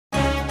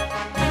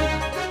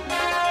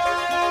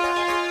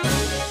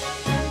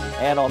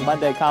And on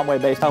Monday,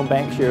 Conway-based Home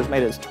BancShares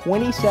made its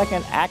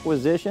 22nd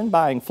acquisition,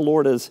 buying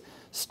Florida's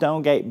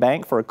Stonegate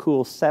Bank for a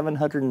cool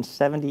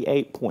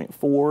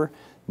 $778.4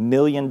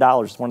 million.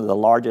 It's one of the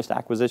largest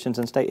acquisitions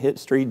in state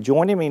history.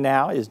 Joining me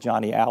now is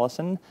Johnny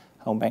Allison,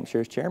 Home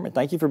BancShares chairman.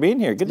 Thank you for being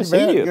here. Good to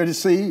see you. Good to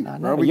see you. I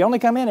know. You only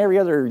come in every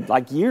other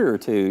year or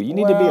two. You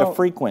need to be a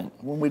frequent.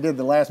 When we did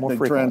the last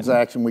big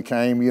transaction, we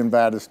came, you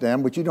invited us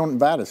down, but you don't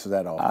invite us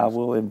that often. I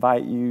will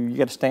invite you. You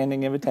get a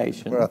standing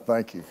invitation. Well,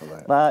 thank you for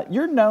that.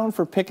 You're known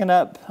for picking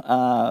up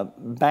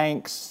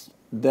banks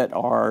that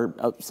are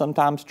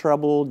sometimes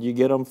troubled. You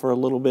get them for a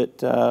little bit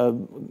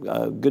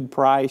good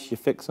price. You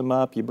fix them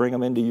up. You bring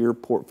them into your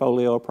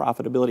portfolio of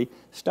profitability.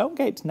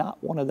 Stonegate's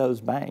not one of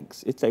those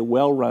banks. It's a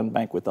well-run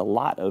bank with a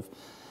lot of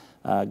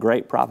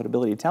great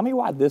profitability. Tell me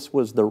why this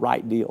was the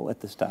right deal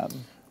at this time.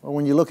 Well,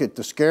 when you look at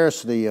the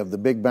scarcity of the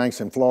big banks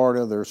in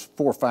Florida, there's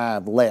 4 or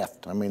 5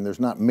 left. I mean, there's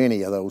not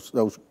many of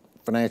those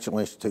financial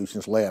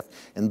institutions left,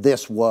 and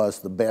this was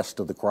the best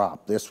of the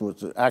crop. This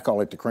was, I call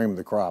it the cream of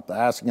the crop, the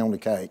icing on the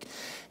cake.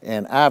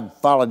 And I've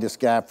followed this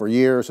guy for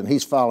years, and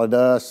he's followed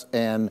us,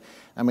 and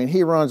I mean,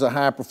 he runs a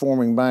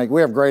high-performing bank. We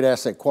have great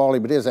asset quality,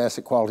 but his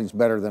asset quality is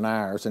better than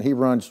ours, and he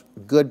runs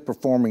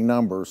good-performing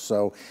numbers.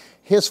 So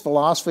his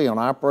philosophy on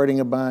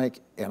operating a bank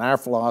and our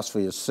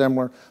philosophy is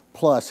similar,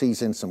 plus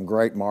he's in some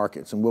great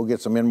markets, and we'll get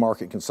some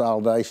in-market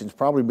consolidations,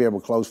 probably be able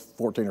to close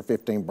 14 or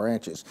 15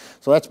 branches.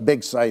 So that's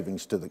big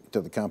savings to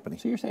the company.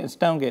 So you're saying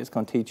Stonegate's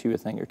going to teach you a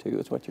thing or two,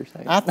 is what you're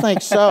saying? I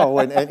think so.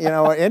 and you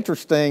know,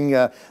 interesting,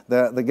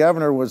 the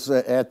governor was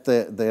at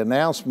the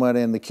announcement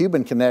in the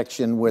Cuban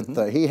connection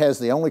with, he has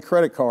the only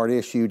credit card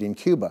issued in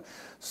Cuba.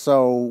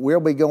 So we'll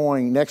be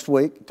going next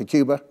week to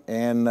Cuba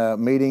and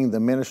meeting the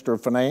Minister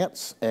of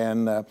Finance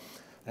and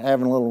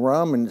having a little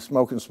rum and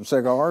smoking some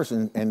cigars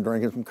and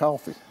drinking some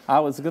coffee. I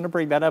was going to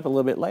bring that up a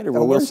little bit later,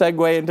 but we'll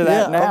segue into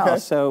that now. Okay.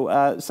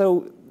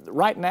 So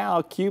right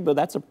now, Cuba,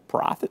 that's a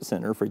profit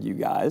center for you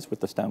guys with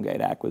the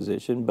Stonegate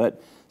acquisition.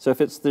 But so if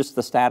it's just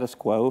the status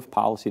quo, if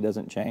policy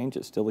doesn't change,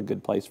 it's still a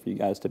good place for you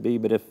guys to be.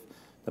 But if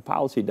the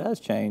policy does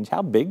change,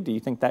 how big do you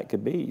think that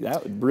could be?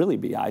 That would really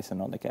be icing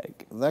on the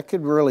cake. That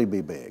could really be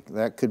big.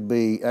 That could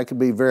be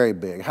very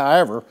big.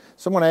 However,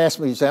 someone asked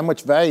me, how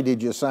much value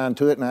did you assign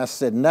to it? And I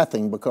said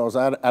nothing, because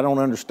I don't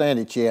understand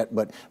it yet,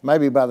 but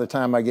maybe by the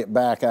time I get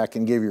back, I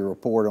can give you a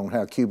report on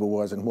how Cuba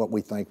was and what we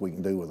think we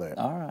can do with that.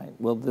 All right.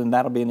 Well, then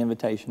that'll be an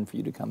invitation for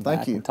you to come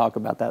back you. and talk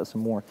about that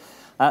some more.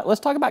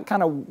 Let's talk about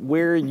kind of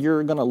where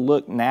you're going to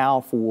look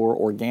now for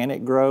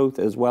organic growth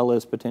as well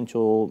as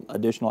potential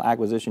additional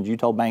acquisitions. You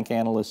told bank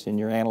analysts in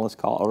your analyst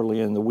call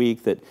earlier in the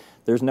week that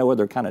there's no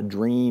other kind of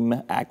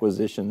dream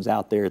acquisitions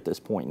out there at this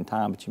point in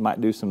time, but you might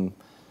do some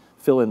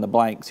fill in the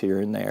blanks here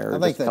and there. I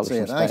think that's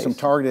it. I think some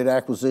targeted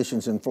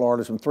acquisitions in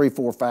Florida, some $300,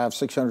 $400,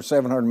 $500,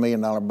 $600, $700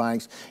 million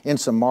banks in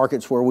some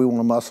markets where we want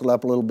to muscle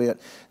up a little bit.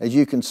 As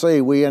you can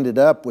see, we ended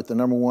up with the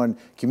 #1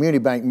 community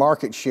bank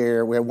market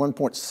share. We have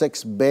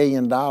 $1.6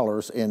 billion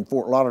in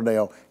Fort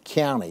Lauderdale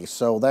County,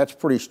 so that's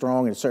pretty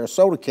strong. In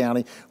Sarasota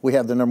County, we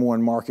have the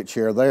 #1 market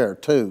share there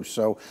too.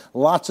 So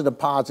lots of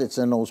deposits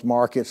in those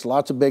markets,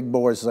 lots of big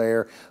boys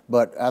there,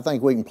 but I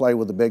think we can play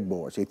with the big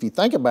boys. If you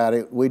think about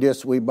it, we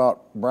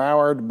bought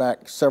Broward back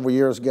several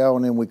years ago,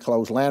 and then we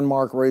closed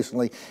Landmark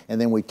recently,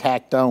 and then we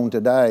tacked on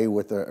today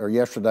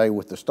yesterday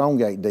with the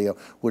Stonegate deal,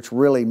 which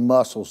really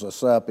muscles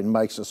us up and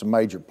makes us a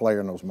major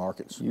player in those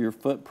markets. Your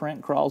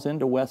footprint crawls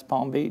into West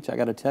Palm Beach. I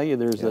got to tell you,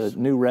 there's a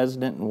new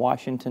resident in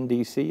Washington,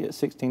 D.C. at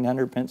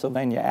 1600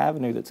 Pennsylvania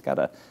Avenue that's got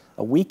a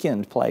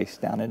weekend place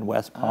down in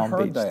West Palm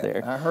Beach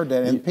there. I heard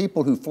that. And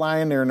people who fly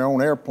in there in their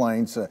own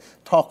airplanes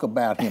talk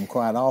about him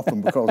quite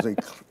often because they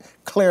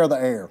clear the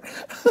air.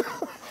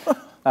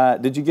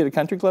 Did you get a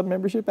country club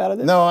membership out of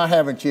this? No, I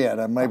haven't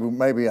yet.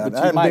 Maybe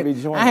I might be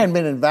joining. I hadn't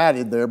been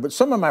invited there, but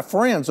some of my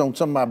friends on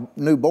some of my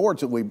new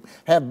boards that we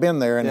have been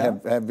there and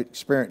have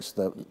experienced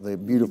the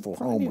beautiful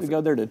home. You need to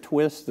go there to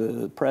twist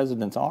the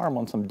president's arm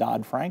on some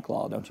Dodd-Frank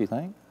law, don't you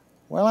think?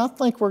 Well, I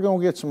think we're going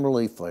to get some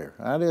relief there.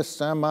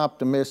 I'm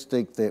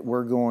optimistic that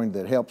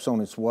that help's on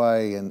its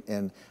way,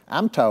 and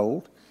I'm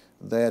told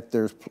that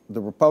the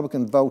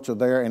Republican votes are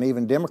there, and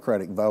even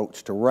Democratic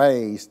votes, to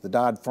raise the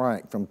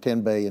Dodd-Frank from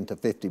 $10 billion to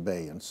 $50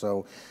 billion.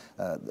 So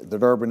the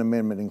Durbin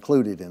Amendment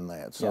included in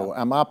that. So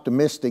I'm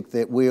optimistic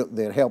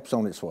that help's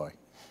on its way.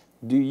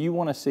 Do you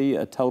want to see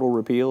a total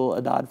repeal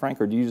of Dodd-Frank,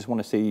 or do you just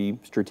want to see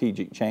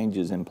strategic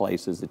changes in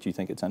places that you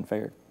think it's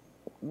unfair?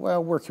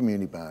 Well, we're a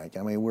community bank.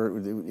 I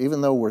mean,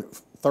 even though we're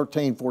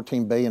 $13,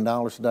 $14 billion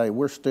today,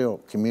 we're still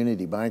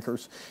community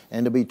bankers.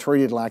 And to be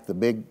treated like the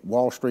big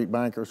Wall Street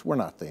bankers, we're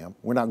not them.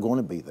 We're not going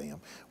to be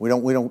them. We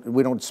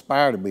don't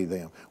aspire to be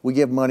them. We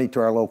give money to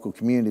our local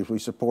communities. We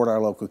support our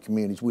local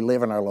communities. We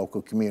live in our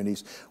local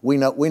communities. We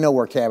know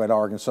where Cabot,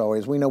 Arkansas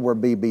is. We know where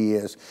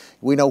BB is.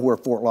 We know where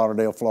Fort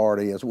Lauderdale,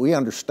 Florida is. We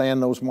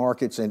understand those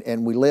markets,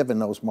 and we live in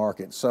those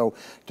markets. So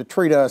to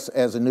treat us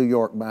as a New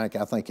York bank,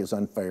 I think, is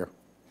unfair.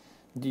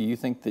 Do you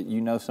think that you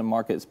know some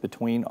markets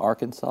between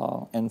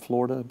Arkansas and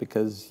Florida?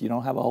 Because you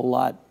don't have a whole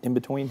lot in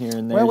between here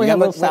and there. Well, we you have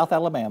got a little South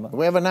Alabama.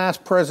 We have a nice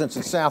presence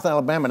in South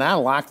Alabama, and I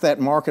like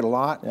that market a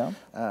lot. Yeah.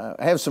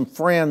 I have some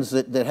friends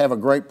that have a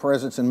great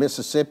presence in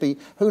Mississippi.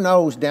 Who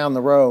knows down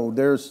the road?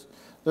 There's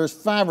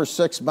 5 or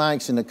 6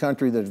 banks in the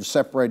country that have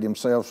separated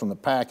themselves from the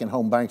pack, and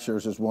Home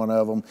Bancshares is one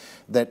of them,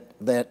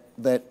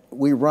 that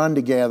we run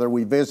together,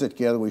 we visit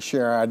together, we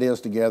share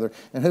ideas together,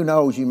 and who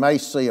knows, you may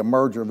see a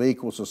merger of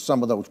equals of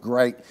some of those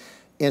great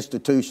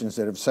institutions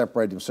that have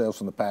separated themselves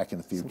from the pack in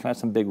the future. Try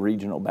some big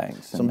regional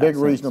banks. Some big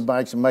regional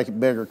banks and make it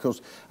bigger,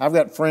 because I've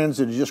got friends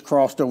that have just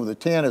crossed over the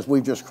 10 as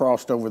we've just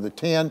crossed over the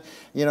 10.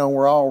 You know,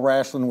 we're all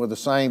wrestling with the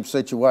same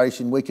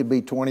situation. We could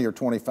be 20 or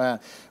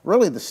 25.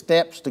 Really, the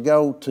steps to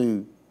go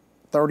to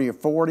 30 or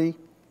 40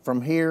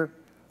 from here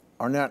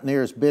are not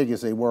near as big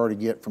as they were to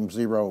get from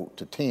 0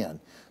 to 10.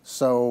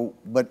 So,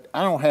 but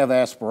I don't have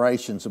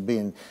aspirations of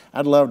being,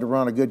 I'd love to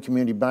run a good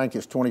community bank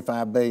that's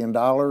 $25 billion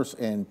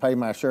and pay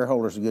my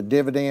shareholders a good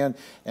dividend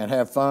and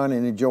have fun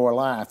and enjoy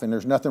life, and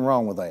there's nothing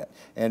wrong with that.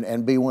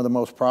 And be one of the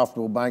most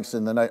profitable banks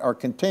in the nation, or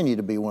continue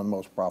to be one of the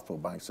most profitable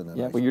banks in the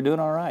nation. Yeah, well, you're doing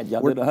all right.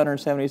 Y'all did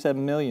 $177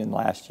 million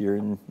last year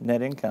in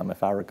net income,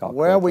 if I recall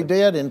Well, correctly. we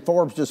did, and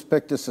Forbes just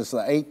picked us as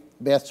the 8th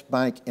best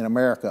bank in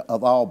America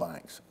of all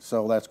banks.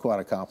 So that's quite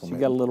a compliment. So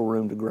you got a little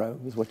room to grow,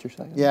 is what you're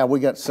saying? Yeah,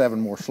 we got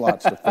 7 more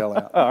slots to fill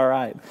out. All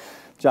right.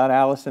 John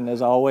Allison,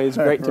 as always,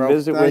 great to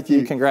visit with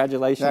you.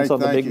 Congratulations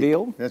on the big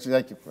deal. Yes,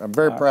 thank you. I'm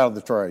very proud of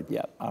the trade.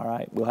 Yep. All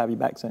right. We'll have you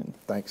back soon.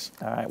 Thanks.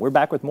 All right. We're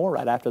back with more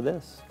right after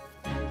this.